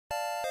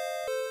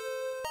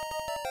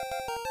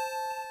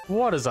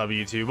What is up,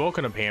 YouTube?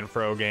 Welcome to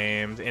Panfro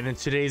Games, and in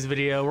today's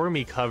video we're going to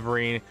be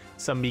covering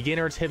some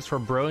beginner tips for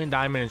Brilliant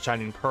Diamond and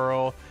Shining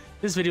Pearl.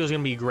 This video is going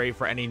to be great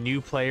for any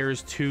new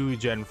players to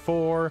Gen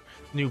 4,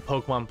 new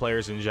Pokemon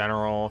players in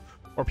general,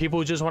 or people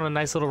who just want a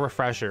nice little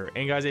refresher.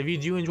 And guys, if you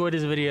do enjoy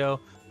this video,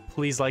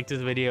 please like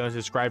this video and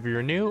subscribe if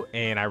you're new,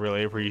 and I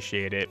really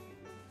appreciate it.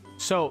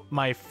 So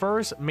my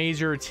first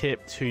major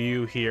tip to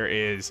you here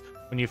is,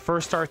 when you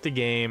first start the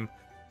game,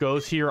 go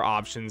to your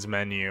options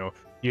menu.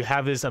 You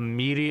have this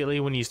immediately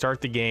when you start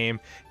the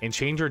game, and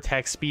change your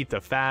text speed to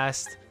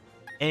fast,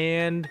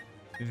 and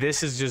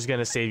this is just going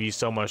to save you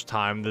so much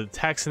time. The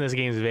text in this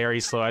game is very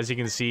slow. As you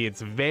can see,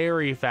 it's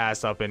very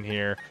fast up in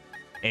here,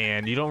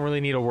 and you don't really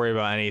need to worry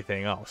about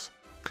anything else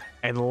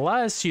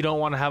unless you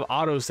don't want to have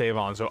autosave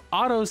on. So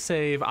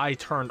autosave I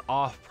turned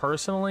off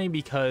personally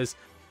because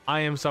I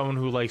am someone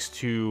who likes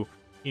to,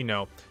 you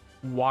know,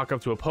 walk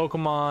up to a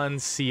Pokemon,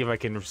 see if I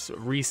can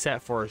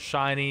reset for a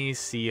shiny,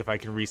 see if I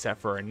can reset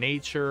for a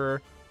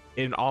nature,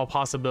 in all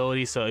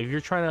possibilities. So if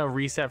you're trying to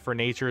reset for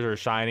natures or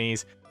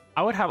shinies,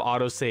 I would have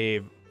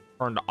autosave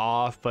turned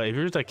off, but if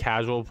you're just a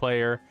casual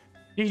player,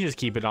 you can just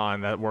keep it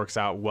on. That works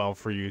out well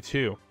for you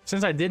too.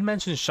 Since I did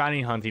mention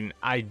shiny hunting,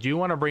 I do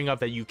want to bring up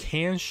that you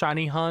can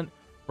shiny hunt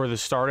for the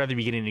start at the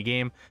beginning of the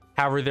game.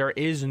 However, there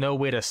is no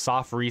way to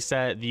soft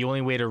reset. The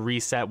only way to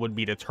reset would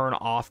be to turn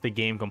off the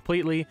game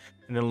completely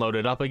and then load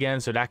it up again.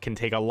 So that can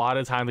take a lot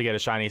of time to get a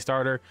shiny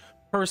starter.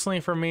 Personally,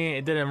 for me,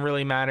 it didn't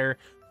really matter.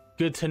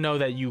 Good to know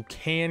that you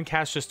can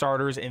catch the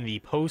starters in the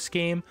post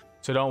game.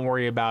 So don't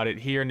worry about it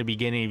here in the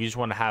beginning. If you just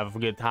want to have a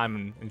good time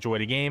and enjoy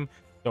the game,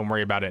 don't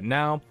worry about it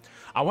now.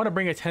 I want to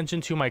bring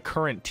attention to my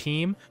current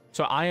team.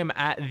 So I am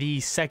at the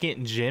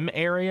second gym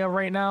area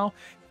right now,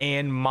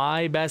 and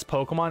my best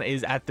Pokemon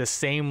is at the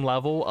same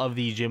level of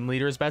the gym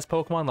leader's best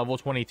Pokemon, level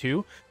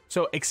 22.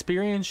 So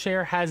experience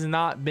share has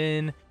not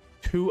been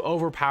too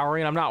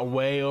overpowering. I'm not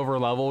way over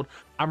leveled.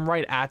 I'm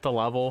right at the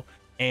level,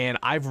 and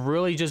I've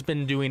really just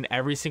been doing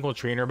every single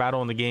trainer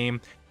battle in the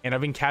game, and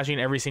I've been catching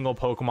every single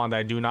Pokemon that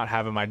I do not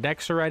have in my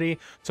decks already.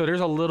 So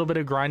there's a little bit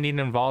of grinding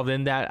involved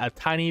in that, a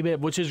tiny bit,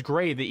 which is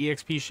great. The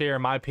EXP share,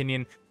 in my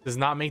opinion, does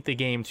not make the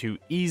game too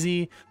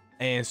easy.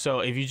 And so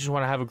if you just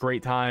want to have a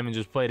great time and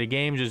just play the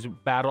game, just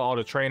battle all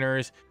the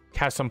trainers,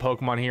 catch some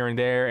Pokemon here and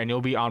there, and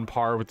you'll be on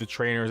par with the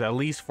trainers, at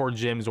least for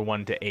gyms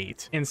 1 to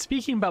 8. And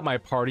speaking about my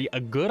party, a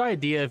good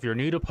idea if you're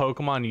new to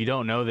Pokemon and you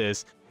don't know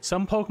this,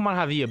 some Pokemon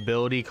have the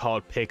ability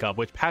called Pickup,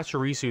 which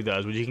Pachirisu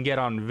does, which you can get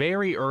on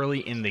very early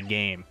in the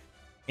game.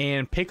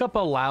 And Pickup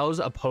allows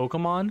a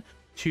Pokemon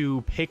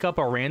to pick up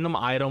a random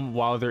item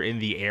while they're in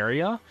the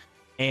area.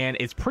 And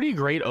it's pretty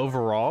great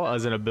overall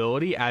as an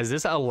ability, as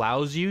this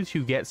allows you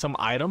to get some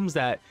items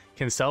that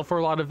can sell for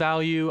a lot of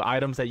value,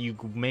 items that you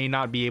may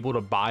not be able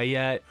to buy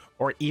yet,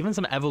 or even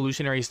some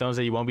evolutionary stones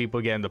that you won't be able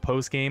to get in the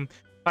post game.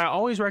 I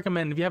always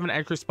recommend, if you have an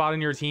extra spot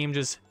in your team,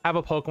 just have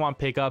a Pokemon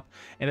pick up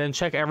and then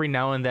check every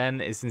now and then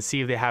and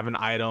see if they have an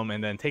item,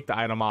 and then take the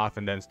item off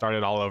and then start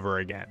it all over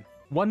again.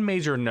 One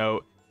major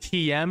note: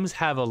 TMs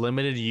have a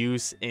limited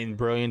use in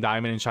Brilliant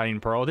Diamond and Shining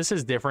Pearl. This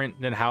is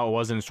different than how it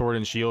was in Sword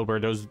and Shield,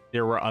 where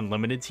there were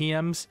unlimited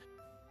TMs.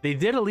 They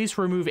did at least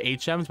remove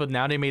HMs, but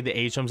now they made the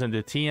HMs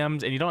into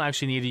TMs, and you don't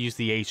actually need to use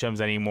the HMs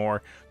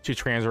anymore to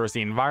traverse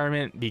the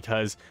environment,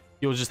 because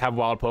you'll just have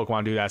wild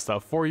Pokemon do that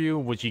stuff for you,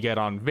 which you get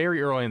on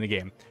very early in the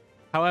game.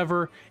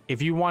 However,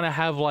 if you want to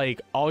have like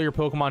all your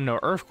Pokemon no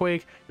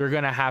Earthquake, you're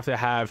going to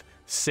have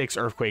 6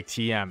 Earthquake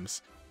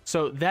TMs.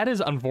 So that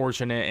is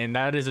unfortunate, and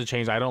that is a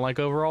change I don't like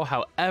overall.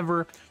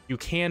 However, you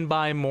can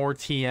buy more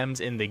TMs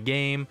in the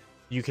game.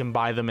 You can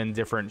buy them in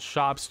different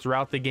shops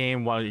throughout the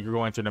game while you're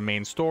going through the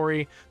main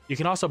story. You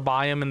can also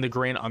buy them in the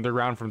Grand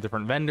Underground from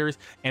different vendors,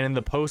 and in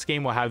the post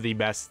game will have the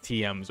best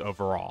TMs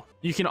overall.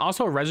 You can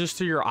also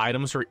register your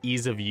items for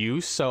ease of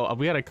use. So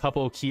we got a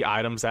couple of key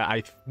items that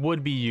I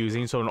would be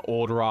using. So an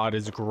Old Rod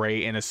is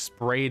great, and a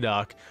Spray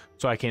Duck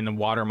so I can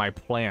water my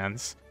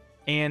plants.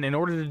 And in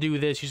order to do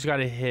this, you just got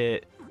to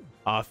hit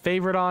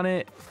favorite on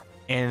it,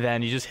 and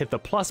then you just hit the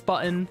plus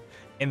button,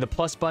 and the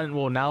plus button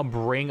will now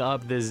bring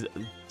up this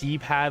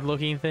D-pad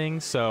looking thing.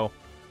 So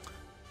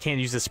can't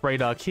use the Spray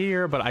Duck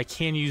here, but I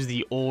can use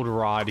the Old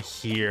Rod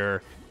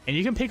here, and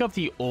you can pick up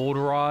the Old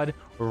Rod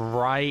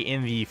right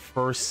in the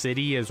first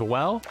city as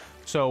well.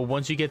 So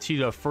once you get to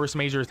the first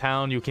major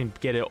town, you can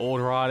get an Old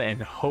Rod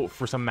and hope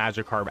for some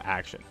Magikarp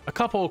action. A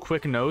couple of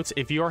quick notes: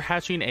 if you're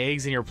hatching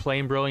eggs and you're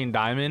playing Brilliant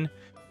Diamond,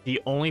 the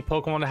only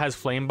Pokemon that has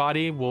Flame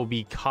Body will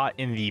be caught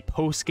in the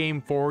post game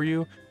for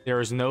you.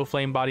 There is no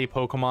Flame Body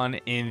Pokemon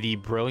in the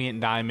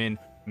Brilliant Diamond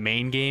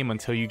main game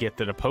until you get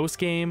to the post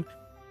game.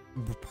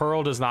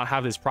 Pearl does not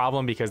have this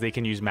problem because they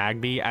can use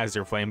Magby as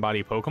their Flame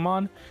Body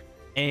Pokemon,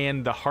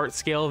 and the Heart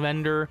Scale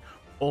vendor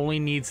only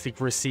needs to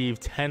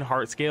receive 10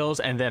 Heart Scales,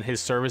 and then his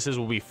services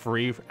will be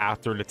free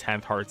after the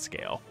 10th Heart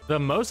Scale. The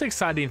most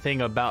exciting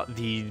thing about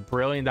the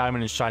Brilliant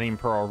Diamond and Shining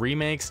Pearl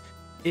remakes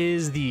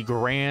is the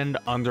Grand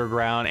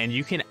Underground, and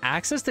you can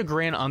access the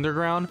Grand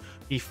Underground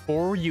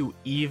before you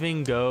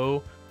even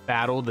go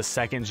battle the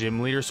second gym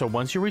leader. So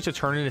once you reach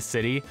Eternatus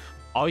City,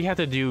 all you have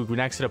to do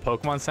next to the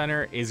Pokemon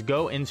Center is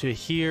go into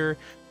here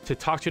to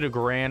talk to the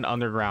Grand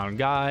Underground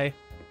guy,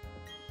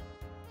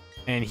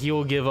 and he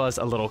will give us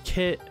a little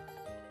kit.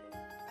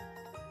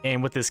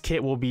 And with this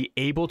kit, we'll be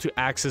able to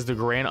access the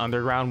Grand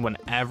Underground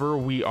whenever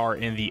we are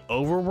in the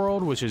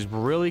overworld, which is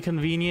really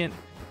convenient.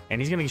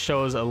 And he's going to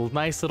show us a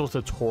nice little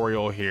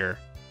tutorial here.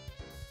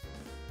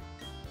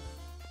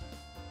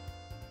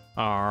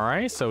 All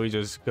right, so we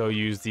just go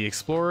use the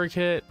Explorer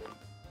kit.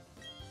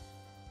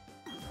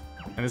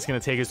 And it's going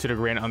to take us to the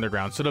Grand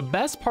Underground. So the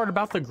best part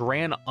about the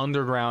Grand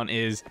Underground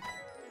is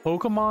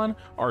Pokemon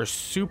are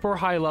super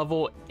high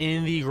level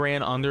in the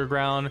Grand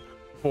Underground.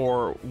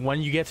 For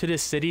when you get to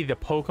this city, the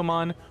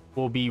Pokemon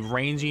will be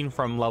ranging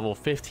from level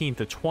 15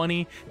 to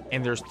 20.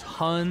 And there's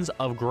tons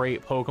of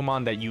great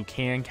Pokemon that you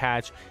can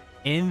catch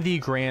in the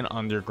Grand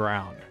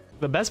Underground.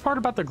 The best part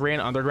about the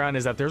Grand Underground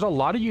is that there's a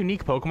lot of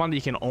unique Pokemon that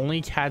you can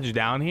only catch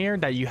down here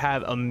that you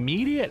have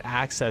immediate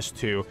access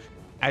to.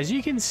 As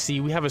you can see,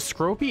 we have a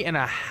Scropy and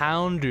a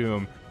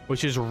Houndoom,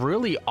 which is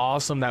really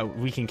awesome that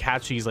we can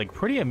catch these like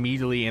pretty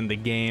immediately in the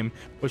game,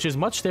 which is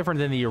much different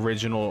than the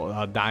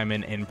original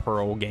Diamond and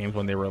Pearl games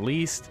when they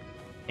released.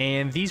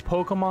 And these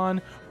Pokemon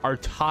are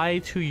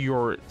tied to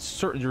your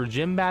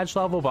gym badge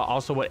level, but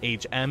also what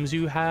HMs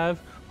you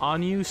have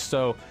on you.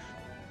 So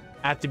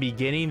at the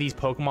beginning, these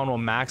Pokemon will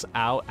max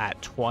out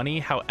at 20.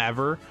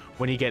 However,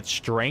 when you get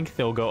Strength,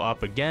 they'll go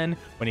up again.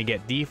 When you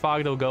get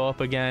Defog, they'll go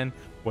up again.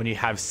 When you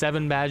have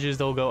 7 badges,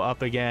 they'll go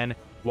up again.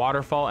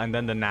 Waterfall, and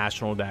then the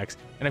National Dex.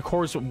 And of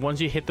course,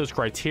 once you hit those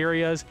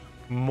criterias,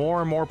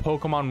 more and more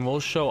Pokemon will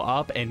show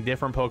up, and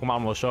different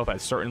Pokemon will show up at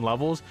certain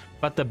levels.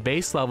 But the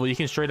base level, you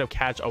can straight up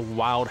catch a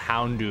wild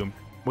Houndoom,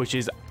 which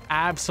is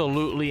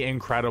absolutely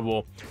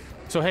incredible.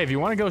 So hey, if you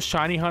want to go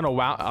shiny hunt a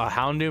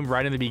Houndoom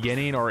right in the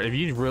beginning, or if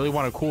you really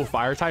want a cool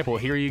fire type, well,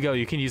 here you go.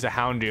 You can use a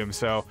Houndoom,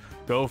 so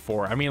go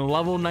for it. I mean,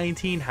 level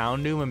 19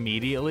 Houndoom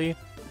immediately.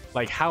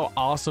 Like, how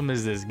awesome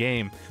is this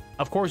game?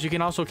 Of course, you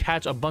can also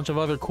catch a bunch of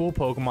other cool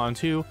Pokemon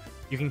too.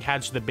 You can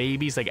catch the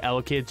babies like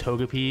Elekid,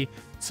 Togepi,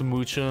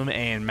 Smoochum,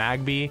 and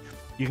Magby.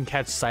 You can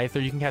catch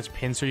Scyther, you can catch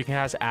Pinsir, you can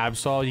catch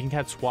Absol, you can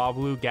catch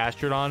Swablu,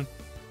 Gastrodon,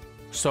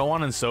 so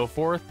on and so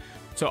forth.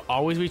 So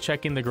always be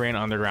checking the Grand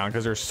Underground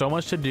because there's so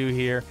much to do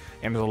here,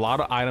 and there's a lot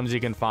of items you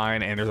can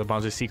find, and there's a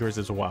bunch of secrets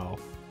as well.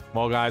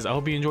 Well guys, I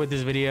hope you enjoyed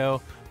this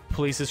video.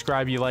 Please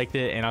subscribe if you liked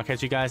it, and I'll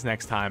catch you guys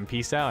next time.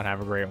 Peace out and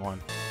have a great one.